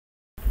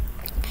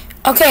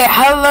Okay,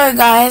 hello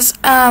guys.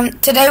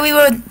 Today we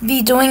will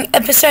be doing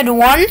episode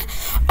 1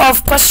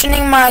 of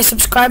questioning my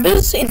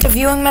subscribers,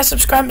 interviewing my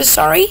subscribers,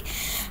 sorry.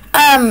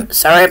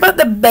 Sorry about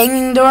the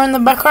banging door in the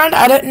background.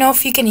 I don't know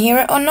if you can hear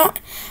it or not.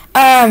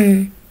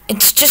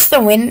 It's just the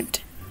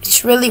wind.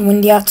 It's really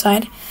windy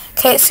outside.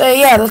 Okay, so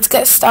yeah, let's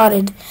get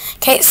started.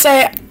 Okay,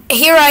 so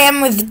here I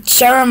am with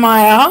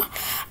Jeremiah.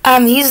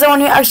 He's the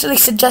one who actually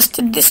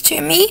suggested this to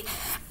me,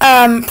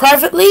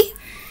 privately.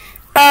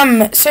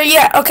 So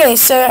yeah, okay,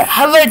 so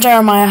hello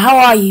Jeremiah, how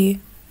are you?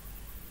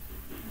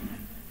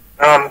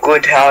 I'm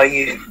good, how are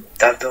you,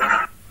 Dado?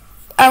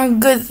 I'm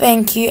good,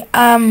 thank you.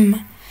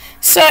 Okay,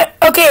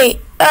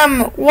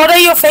 what are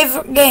your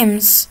favorite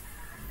games?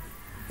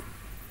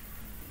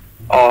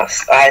 Oh,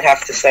 I'd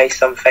have to say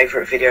some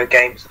favourite video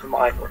games of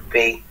mine would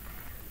be,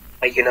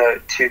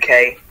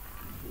 2K,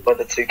 for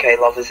the 2K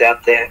lovers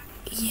out there,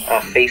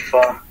 Yeah.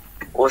 FIFA,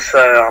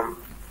 also,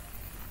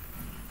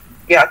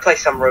 I play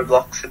some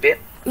Roblox a bit.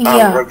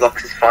 Yeah.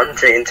 Roblox is fun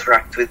to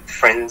interact with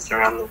friends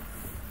around the...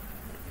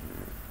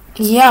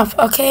 Yeah,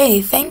 okay,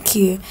 thank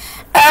you.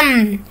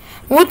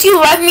 Would you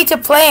like me to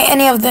play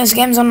any of those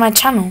games on my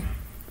channel?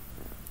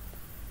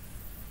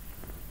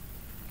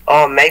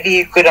 Oh, maybe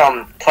you could,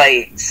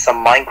 play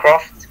some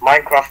Minecraft.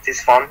 Minecraft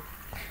is fun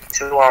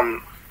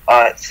to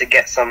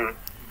get some,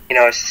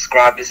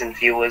 subscribers and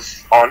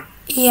viewers on.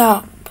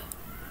 Yeah.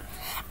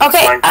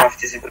 Okay,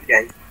 Minecraft is a good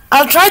game.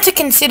 I'll try to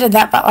consider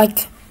that,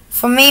 but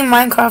for me,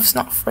 Minecraft's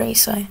not free,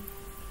 so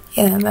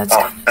yeah, that's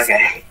kind of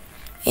okay.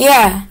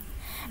 Yeah.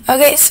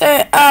 Okay,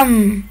 so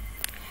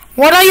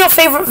what are your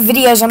favorite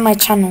videos on my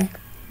channel?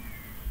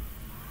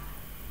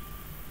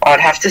 I'd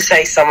have to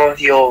say some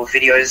of your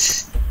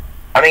videos,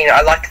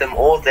 I like them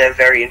all, they're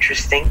very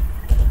interesting,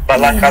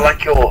 but I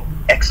like your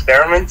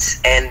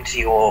experiments and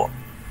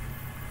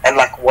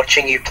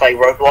watching you play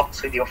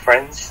Roblox with your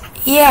friends.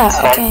 Yeah,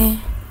 okay.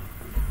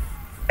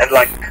 And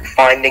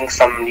finding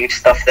some new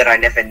stuff that I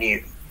never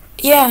knew.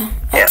 Yeah,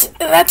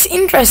 that's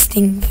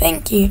interesting.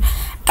 Thank you.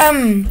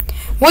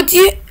 What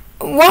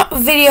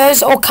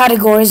videos or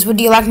categories would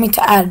you like me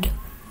to add?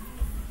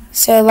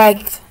 So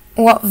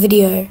what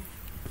video,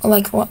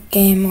 or what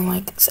game,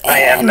 or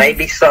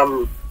maybe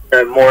some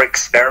more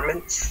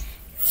experiments.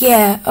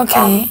 Yeah.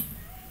 Okay.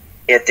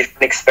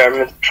 Different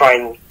experiments,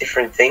 trying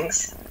different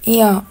things.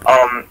 Yeah.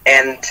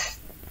 And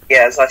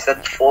as I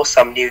said before,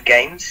 some new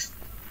games.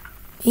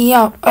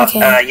 Yeah. Okay.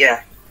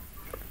 Yeah.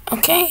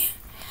 Okay.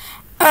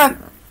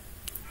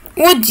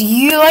 Would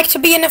you like to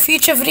be in a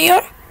future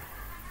video?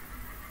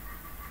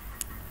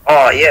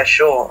 Oh, yeah,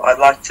 sure. I'd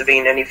like to be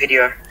in any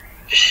video.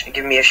 Just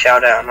give me a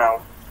shout out and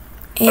I'll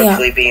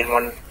hopefully be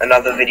in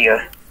another video.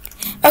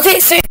 Okay,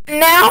 so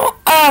now,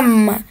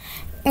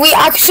 we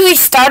actually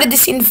started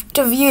this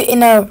interview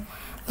in a,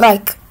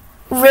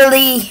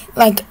 really,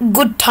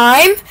 good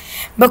time,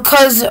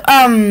 because,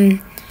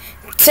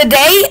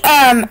 today,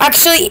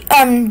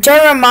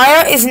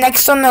 Jeremiah is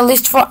next on the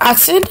list for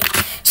acid,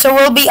 so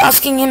we'll be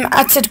asking him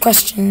acid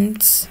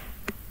questions.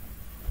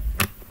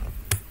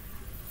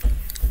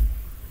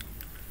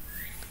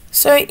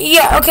 So,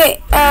 yeah,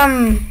 okay,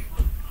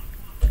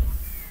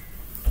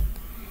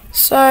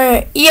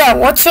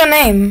 what's your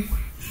name?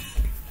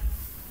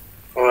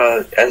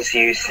 Well, as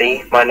you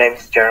see, my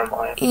name's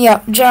Jeremiah.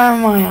 Yeah,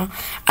 Jeremiah.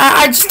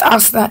 I just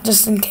asked that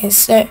just in case,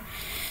 so...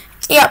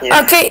 Yeah,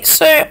 okay,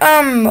 so,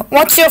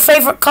 what's your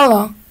favorite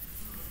color?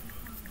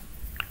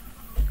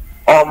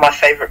 Oh, my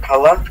favorite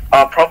color?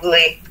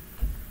 Probably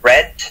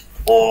red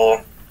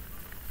or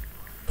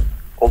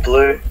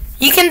blue.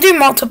 You can do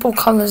multiple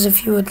colors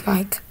if you would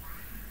like.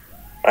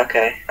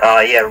 Okay,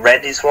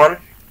 red is one.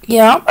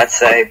 Yeah. I'd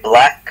say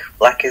black.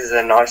 Black is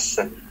a nice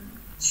and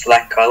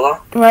slack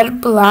color.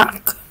 Red,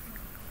 black.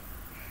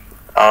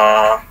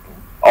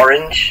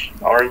 Orange.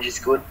 Orange is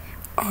good.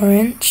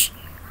 Orange.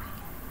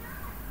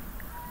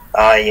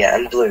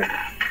 And blue.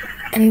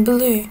 And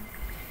blue.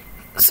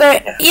 So,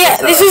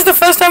 this is the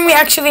first time we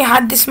actually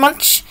had this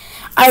much.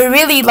 I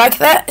really like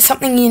that.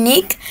 Something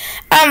unique.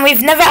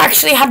 We've never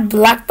actually had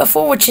black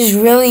before, which is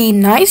really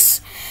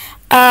nice.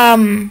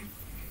 Okay,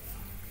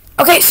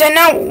 so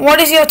now, what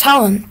is your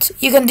talent?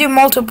 You can do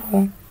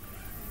multiple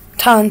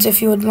talents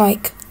if you would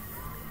like.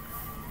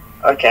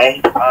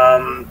 Okay,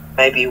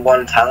 maybe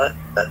one talent.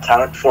 The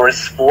talent for a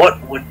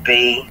sport would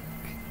be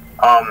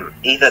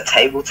either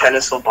table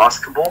tennis or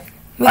basketball.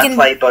 I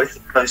play both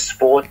of those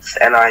sports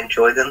and I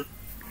enjoy them.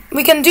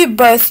 We can do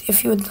both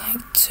if you would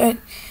like. So,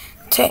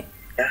 yeah.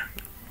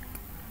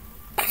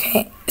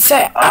 Okay,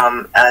 so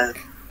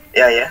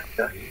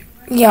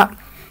Yeah.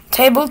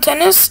 Table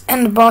tennis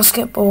and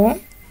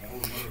basketball.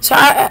 So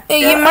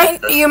you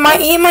might hear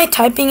my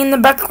typing in the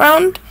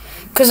background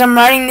because I'm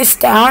writing this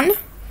down.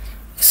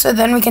 So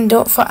then we can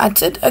do it for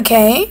acid.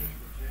 Okay.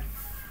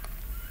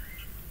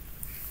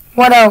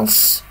 What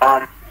else?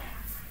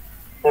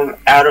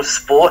 Out of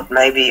sport,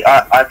 maybe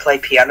I play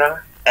piano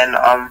and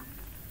I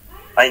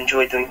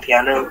enjoy doing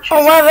piano. Which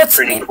oh wow, that's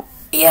pretty cool.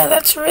 Yeah,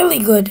 that's really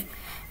good.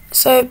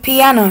 So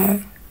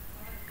piano.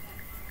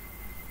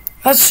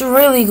 That's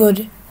really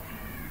good.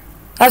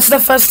 That's the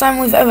first time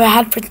we've ever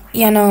had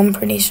piano, I'm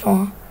pretty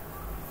sure.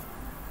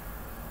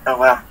 Oh,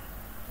 wow.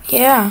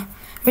 Yeah.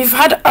 We've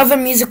had other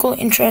musical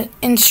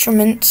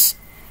instruments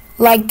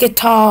like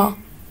guitar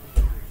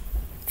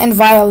and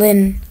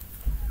violin.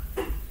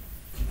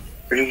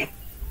 Really?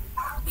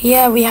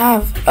 Yeah, we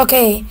have.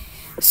 Okay.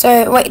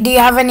 So, wait, do you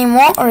have any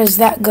more, or is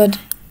that good?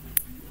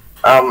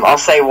 I'll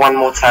say one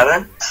more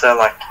talent. So,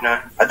 like, you know,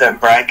 I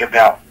don't brag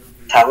about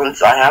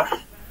talents I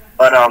have,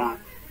 but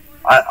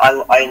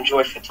I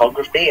enjoy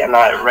photography, and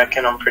I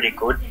reckon I'm pretty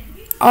good.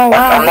 Oh, like,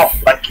 wow. I'm not,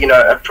 like, you know,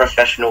 a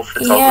professional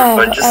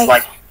photographer, yeah, just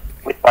like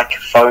with like a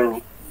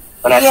phone.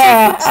 When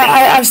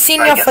I've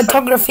seen your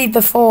photography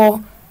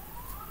before.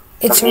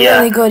 It's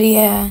really good,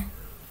 yeah.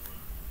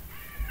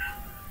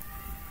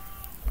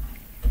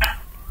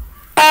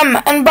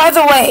 And by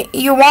the way,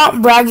 you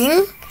aren't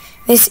bragging.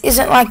 This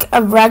isn't like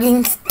a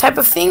bragging type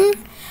of thing.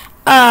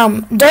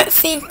 Don't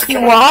think you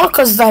are,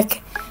 cause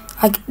like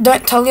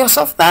don't tell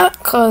yourself that,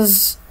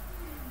 cause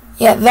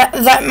yeah,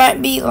 that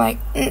might be like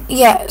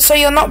yeah. So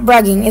you're not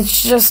bragging.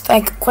 It's just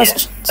like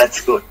questions. Yeah,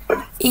 that's good.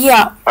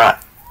 Yeah. Alright.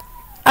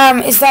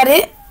 Is that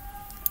it?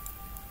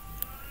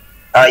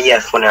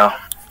 Yes, for now.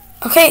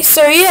 Okay,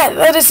 so yeah,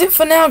 that is it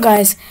for now,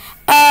 guys.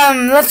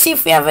 Let's see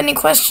if we have any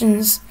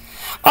questions.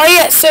 Oh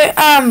yeah, so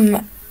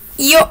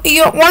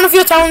your one of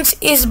your talents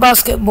is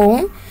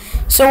basketball.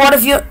 So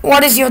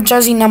what is your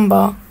jersey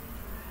number?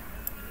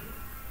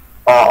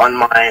 On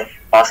my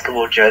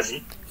basketball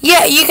jersey.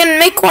 Yeah, you can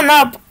make one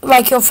up,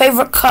 like your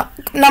favorite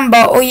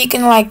number, or you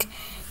can like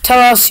tell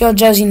us your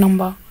jersey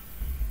number.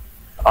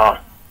 I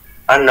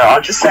don't know.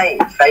 I'll just say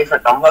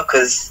favorite number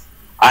because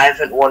I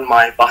haven't worn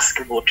my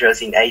basketball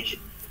jersey in ages.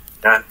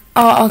 You know?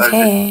 Oh,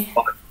 okay.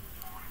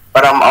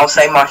 But I'll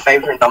say my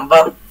favorite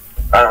number,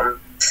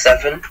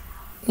 7.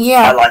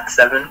 Yeah. I like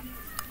 7.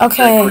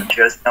 Okay. Good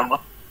jersey number.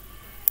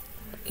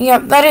 Yeah,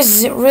 that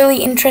is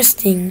really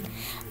interesting.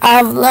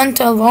 I've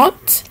learned a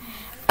lot,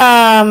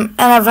 and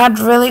I've had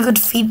really good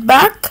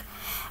feedback.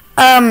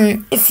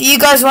 If you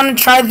guys want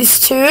to try this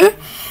too,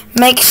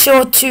 make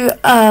sure to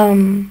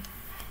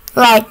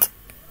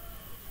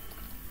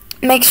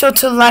make sure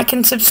to like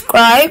and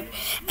subscribe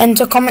and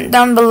to comment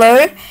down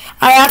below.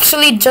 I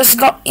actually just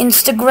got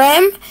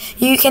Instagram.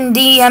 You can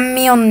DM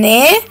me on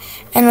there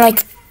and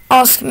like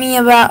ask me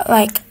about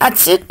like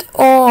ATSID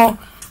or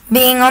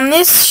being on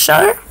this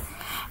show.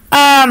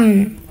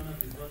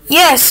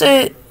 Yeah,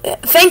 so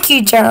thank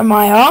you,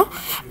 Jeremiah.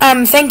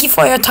 Thank you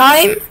for your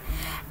time.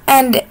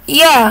 And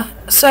yeah,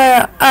 so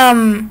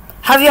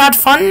have you had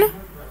fun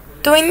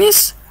doing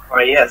this? Oh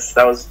yes,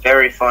 that was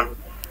very fun.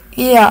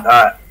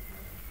 Yeah.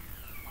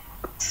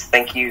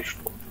 Thank you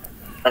for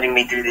letting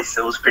me do this.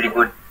 It was pretty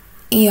good.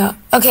 Yeah.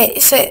 Okay,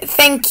 so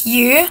thank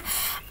you.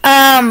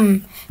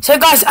 So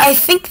guys, I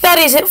think that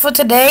is it for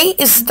today.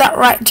 Is that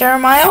right,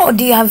 Jeremiah? Or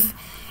do you have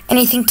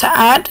anything to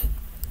add?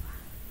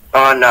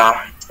 Oh no,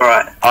 it's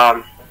alright.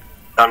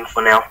 Done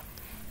for now.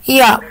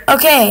 Yeah,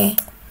 okay.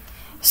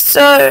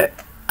 So,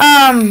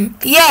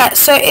 yeah,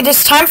 so it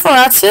is time for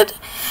ATSID.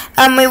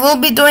 We will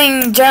be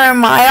doing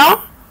Jeremiah,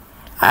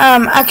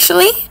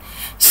 actually.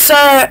 So,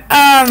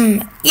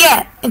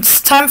 yeah,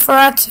 it's time for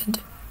ATSID.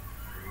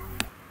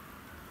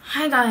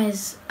 Hi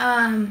guys,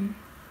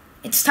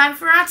 it's time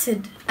for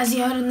ATSID, as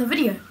you heard in the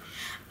video.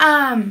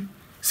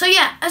 So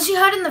yeah, as you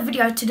heard in the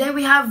video, today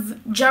we have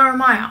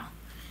Jeremiah,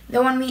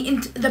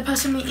 the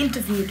person we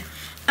interviewed.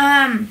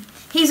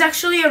 He's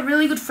actually a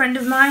really good friend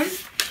of mine.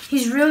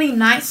 He's really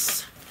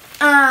nice.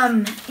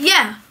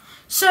 Yeah.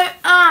 So,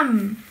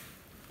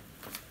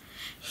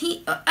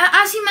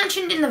 as he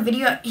mentioned in the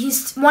video,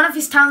 one of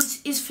his talents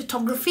is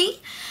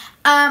photography.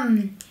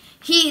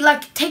 He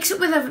like takes it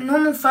with a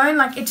normal phone,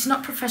 like it's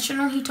not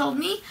professional, he told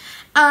me.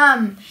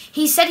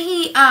 He said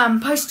he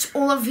posts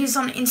all of his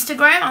on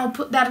Instagram. I'll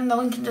put that in the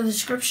link in the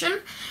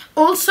description.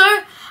 Also,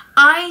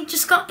 I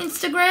just got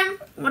Instagram.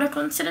 What a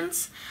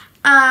coincidence.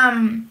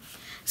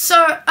 So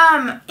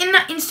in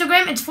that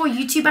Instagram, it's for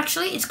YouTube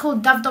actually. It's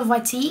called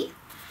Dav.YT.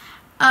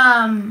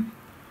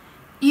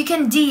 You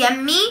can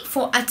DM me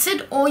for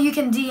ATSID, or you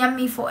can DM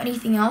me for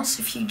anything else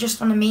if you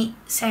just want to meet,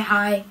 say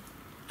hi.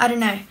 I don't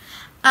know.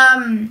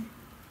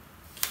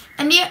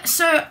 And yeah,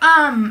 so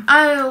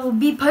I'll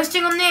be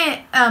posting on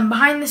there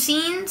behind the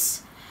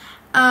scenes,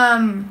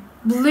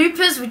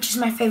 bloopers, which is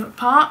my favorite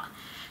part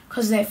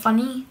because they're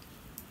funny.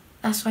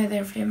 That's why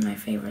they're my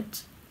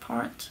favorite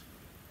part.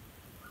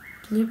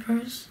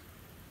 Bloopers.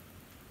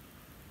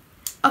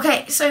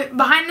 Okay, so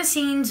behind the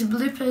scenes,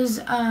 bloopers,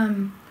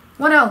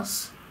 what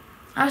else?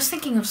 I was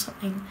thinking of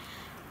something.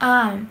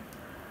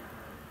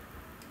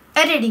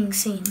 Editing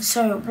scene.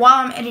 So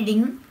while I'm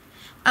editing,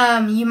 I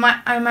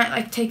might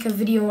like take a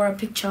video or a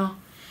picture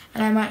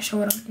and I might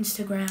show it on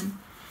Instagram.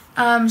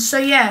 So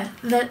yeah,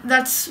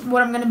 that's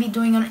what I'm gonna be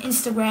doing on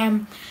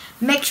Instagram.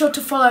 Make sure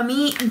to follow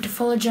me and to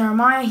follow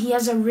Jeremiah. He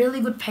has a really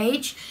good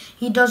page.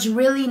 He does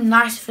really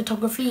nice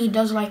photography. He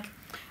does like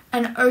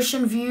an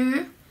ocean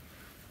view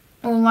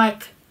or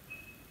like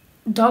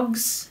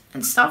dogs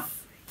and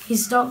stuff.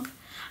 His dog.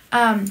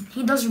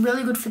 He does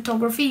really good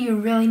photography. You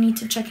really need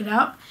to check it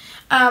out.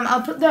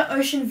 I'll put the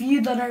ocean view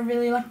that I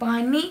really like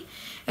behind me.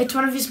 It's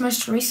one of his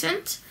most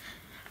recent.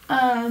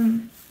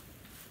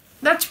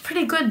 That's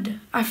pretty good,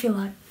 I feel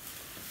like.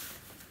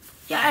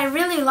 Yeah, I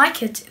really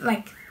like it.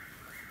 Like,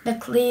 the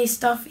clear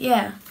stuff,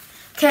 yeah.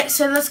 Okay,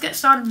 so let's get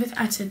started with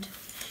Atid.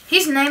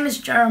 His name is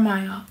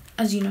Jeremiah,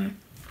 as you know.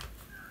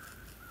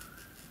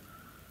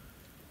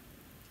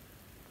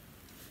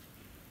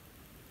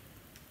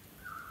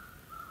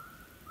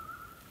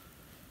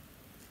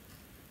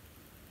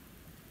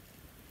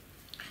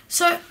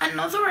 So,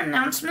 another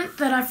announcement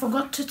that I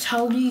forgot to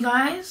tell you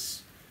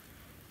guys,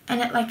 and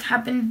it like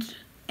happened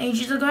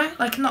ages ago,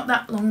 like not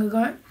that long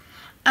ago,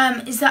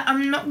 is that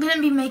I'm not going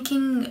to be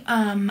making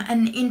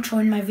an intro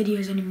in my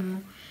videos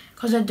anymore,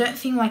 because I don't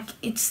think like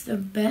it's the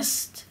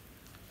best.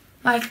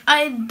 Like,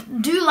 I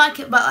do like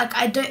it, but like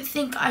I don't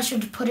think I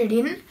should put it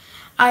in.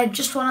 I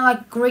just want to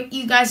like greet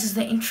you guys as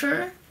the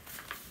intro,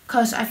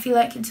 because I feel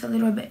like it's a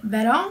little bit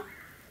better.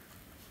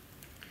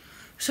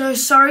 So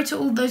sorry to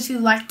all those who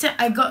liked it.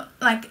 I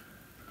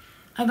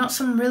got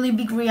some really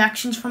big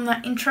reactions from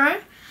that intro.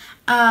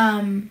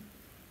 Some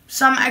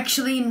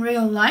actually in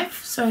real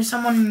life. So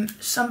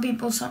some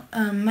people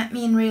met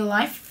me in real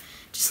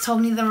life, just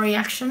told me the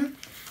reaction.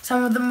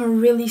 Some of them were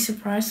really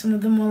surprised. Some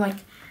of them were like,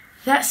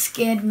 that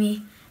scared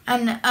me.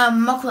 And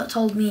Moklet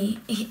told me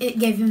it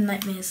gave him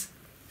nightmares.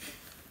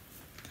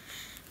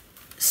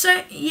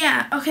 So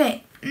yeah,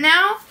 okay.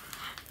 Now,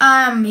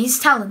 his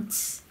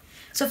talents.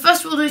 So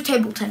first we'll do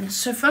table tennis.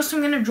 So first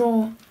I'm going to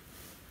draw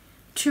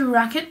 2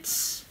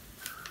 rackets.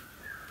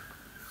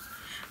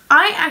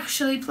 I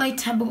actually play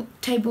table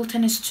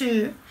tennis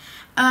too.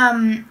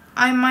 I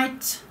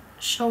might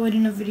show it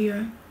in a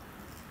video.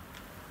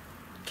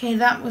 Okay,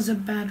 that was a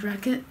bad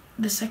racket.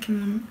 The second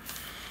one.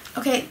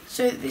 Okay,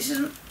 so this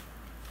is...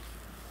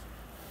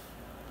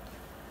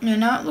 No,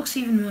 now it looks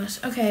even worse.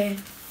 Okay,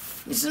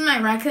 this is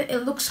my racket.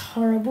 It looks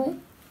horrible.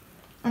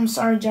 I'm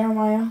sorry,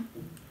 Jeremiah.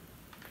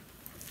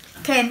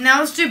 Okay, now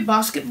let's do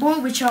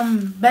basketball, which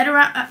I'm better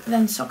at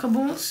than soccer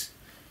balls.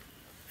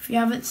 If you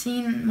haven't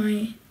seen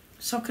my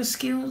soccer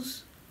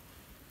skills,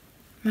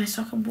 my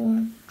soccer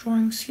ball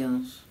drawing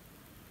skills.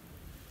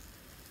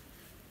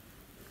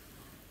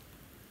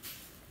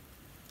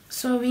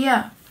 So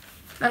yeah,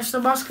 that's the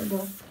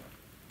basketball.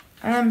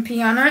 And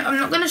piano, I'm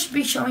not going to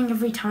be showing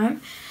every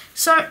time.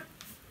 So,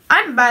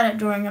 I'm bad at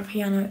drawing a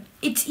piano.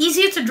 It's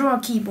easier to draw a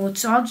keyboard,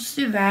 so I'll just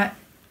do that.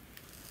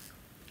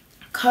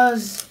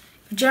 Because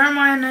if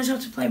Jeremiah knows how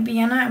to play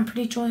piano, I'm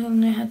pretty sure he'll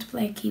know how to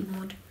play a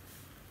keyboard.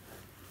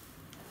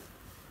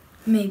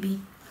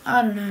 Maybe.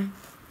 I don't know.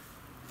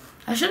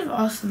 I should have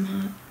asked them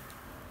that.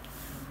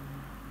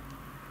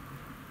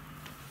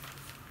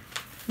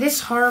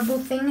 This horrible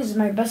thing is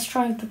my best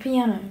try at the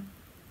piano.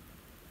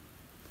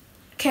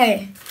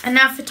 Okay, and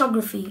now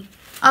photography.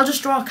 I'll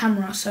just draw a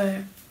camera,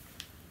 so...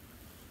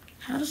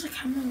 How does a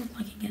camera look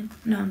like again?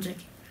 No, I'm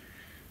joking.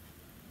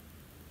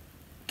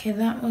 Okay,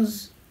 that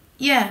was...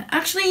 Yeah,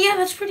 actually, yeah,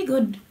 that's pretty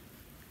good.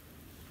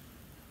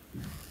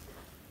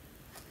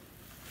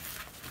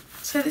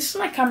 So this is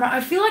my camera. I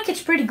feel like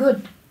it's pretty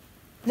good.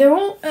 They're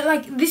all,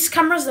 like, this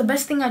camera's the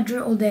best thing I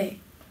drew all day.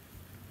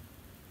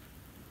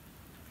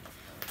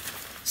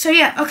 So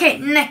yeah, okay,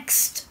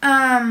 next.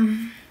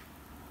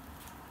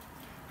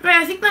 Right,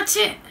 I think that's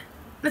it.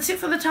 That's it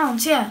for the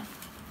talents, yeah.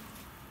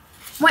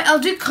 Wait, I'll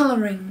do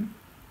colouring.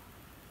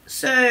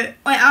 So, wait,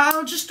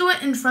 I'll just do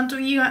it in front of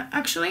you,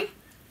 actually.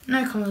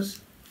 No colours.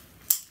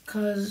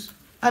 Because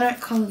I don't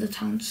colour the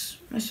talents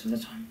most of the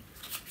time.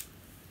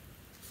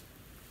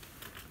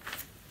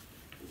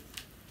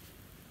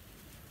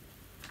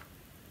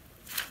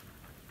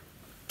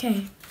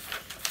 Okay.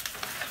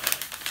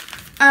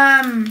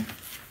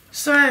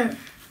 So,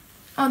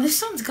 oh,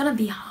 this one's gonna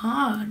be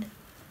hard.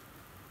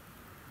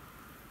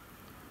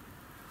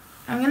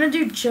 I'm gonna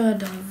do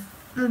Jerdov.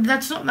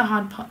 That's not the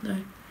hard part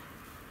though.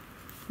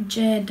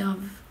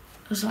 Jerdov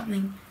or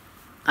something.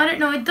 I don't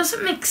know, it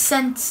doesn't make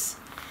sense.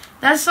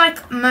 That's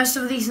like most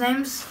of these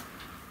names.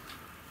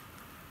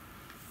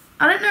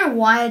 I don't know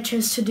why I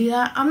chose to do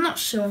that. I'm not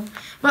sure.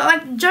 But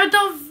like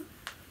Jerdov.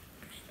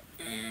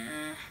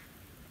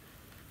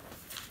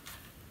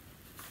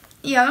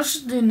 Yeah, let's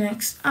just do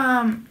next.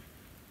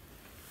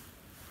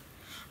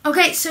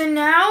 Okay, so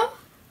now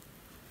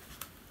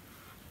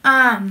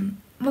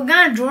we're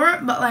gonna draw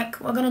it, but like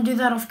we're gonna do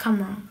that off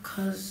camera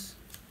because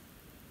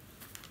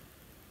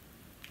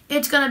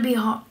it's gonna be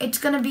hot. It's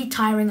gonna be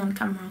tiring on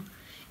camera.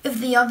 If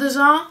the others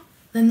are,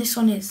 then this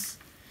one is.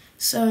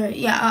 So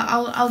yeah,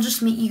 I'll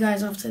just meet you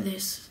guys after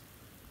this,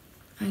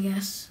 I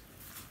guess.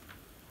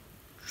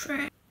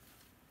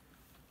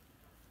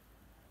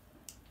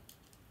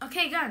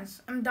 Okay,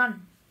 guys, I'm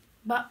done.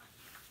 But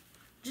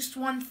just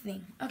one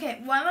thing. Okay,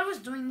 while I was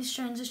doing this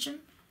transition,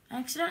 I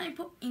accidentally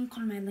put ink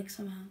on my leg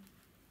somehow.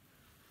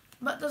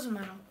 But doesn't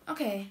matter.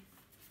 Okay.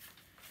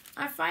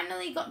 I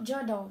finally got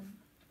Jerdov.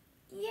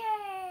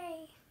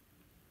 Yay!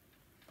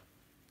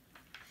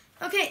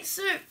 Okay,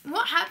 so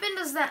what happened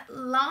is that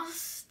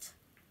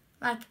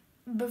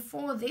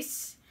before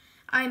this,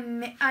 I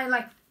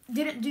like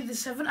didn't do the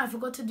 7. I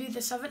forgot to do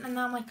the 7, and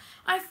then I'm like,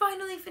 I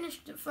finally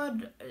finished for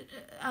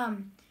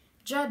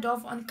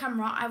Jerdov on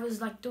camera. I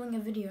was like doing a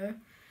video,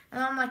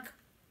 and I'm like,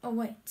 oh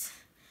wait,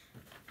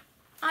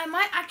 I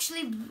might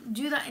actually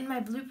do that in my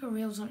blooper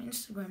reels on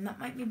Instagram. That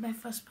might be my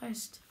first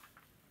post.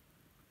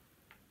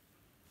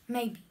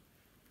 Maybe.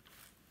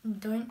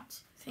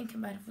 Don't think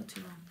about it for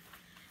too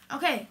long.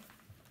 Okay,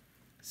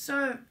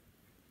 so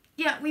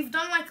yeah, we've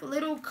done like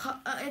little.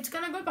 It's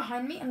gonna go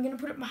behind me. I'm gonna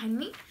put it behind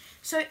me.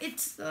 So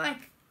it's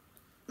like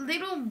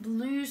little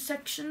blue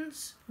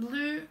sections,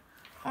 blue,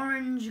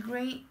 orange,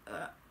 green,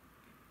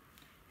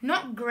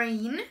 not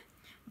green,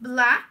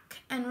 black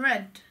and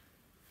red.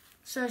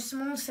 So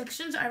small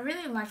sections. I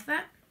really like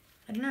that.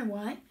 I don't know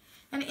why.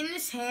 And in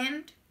this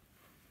hand,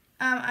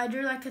 I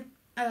drew like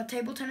a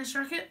table tennis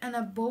racket and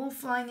a ball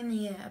flying in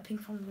the air, a ping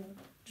pong ball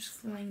just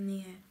flying in the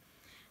air.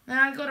 Then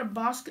I got a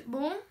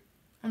basketball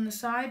on the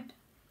side.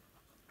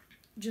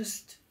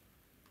 Just,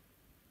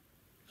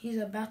 he's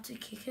about to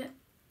kick it.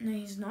 No,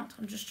 he's not.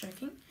 I'm just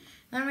joking.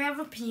 Then we have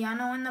a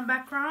piano in the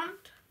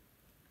background.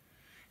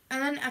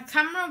 And then a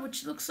camera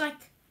which looks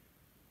like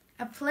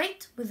a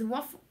plate with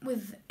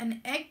with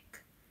an egg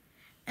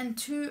and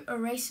 2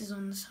 erasers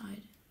on the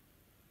side.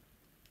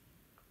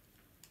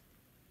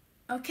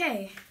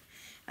 Okay.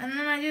 And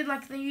then I did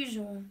like the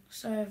usual.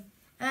 So, and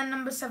then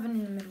number 7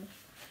 in the middle.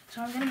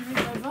 So I'm going to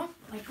move over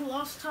like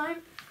last time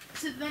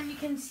so then you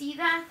can see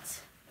that.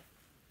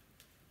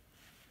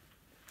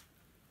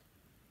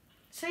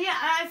 So yeah,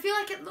 I feel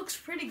like it looks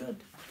pretty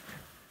good.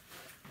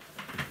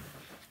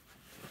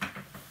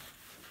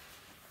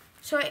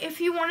 So if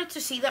you wanted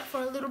to see that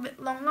for a little bit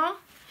longer,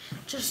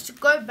 just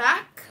go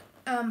back,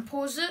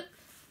 pause it,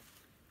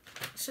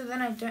 so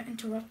then I don't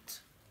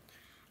interrupt.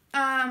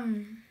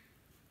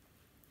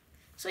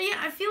 So yeah,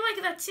 I feel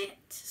like that's it.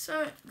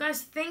 So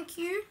guys, thank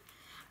you.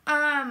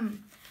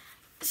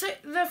 So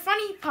the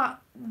funny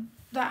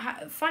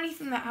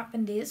thing that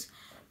happened is,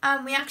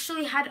 we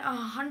actually had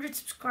 100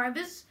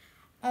 subscribers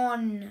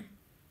on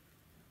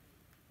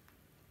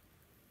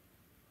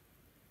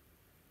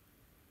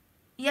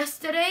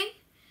yesterday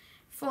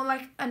for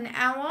like an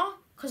hour,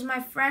 because my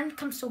friend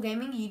Comstill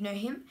Gaming, you know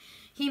him,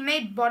 he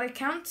made bot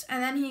accounts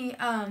and then he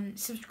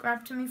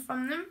subscribed to me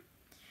from them.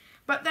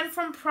 But then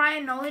from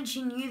prior knowledge,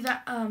 he knew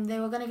that they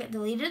were going to get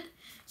deleted.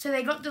 So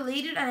they got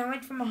deleted and I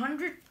went from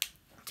 100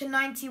 to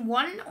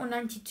 91 or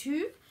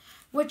 92,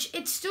 which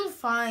it's still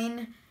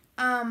fine.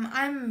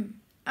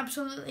 I'm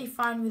absolutely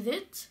fine with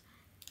it.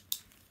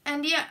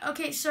 And yeah,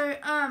 okay, so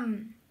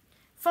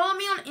follow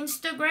me on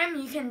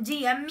Instagram. You can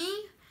DM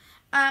me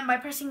by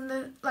pressing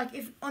the, like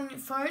if on your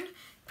phone,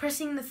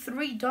 pressing the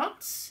 3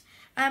 dots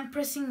and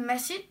pressing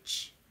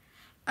message.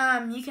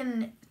 You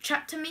can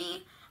chat to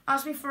me,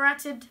 ask me for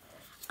Ratted.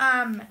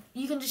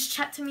 You can just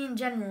chat to me in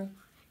general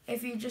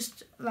if you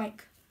just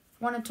like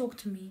want to talk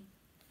to me.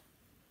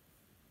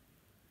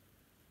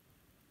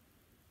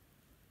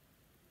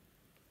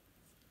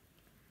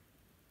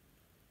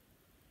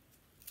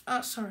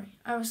 Oh, sorry,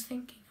 I was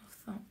thinking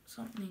of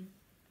something,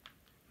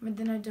 but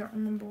then I don't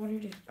remember what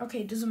it is.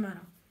 Okay, doesn't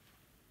matter.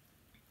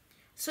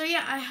 So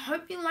yeah, I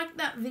hope you liked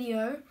that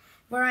video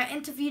where I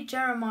interviewed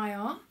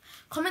Jeremiah.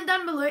 Comment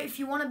down below if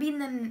you want to be in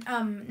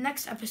the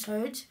next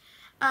episode.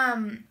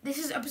 This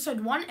is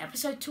episode 1.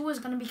 Episode 2 is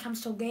going to be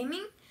Comstill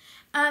Gaming.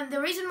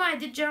 The reason why I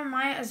did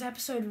Jeremiah as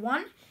episode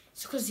 1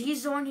 is because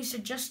he's the one who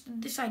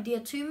suggested this idea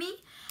to me.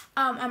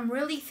 I'm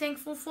really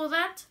thankful for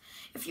that.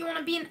 If you want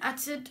to be in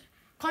Atsid,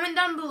 comment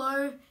down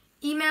below,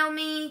 email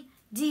me,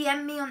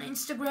 DM me on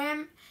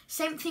Instagram.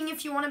 Same thing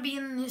if you want to be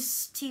in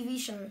this TV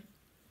show.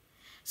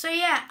 So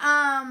yeah,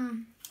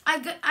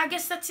 I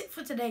guess that's it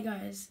for today,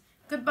 guys.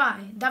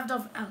 Goodbye.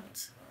 Davdov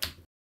out.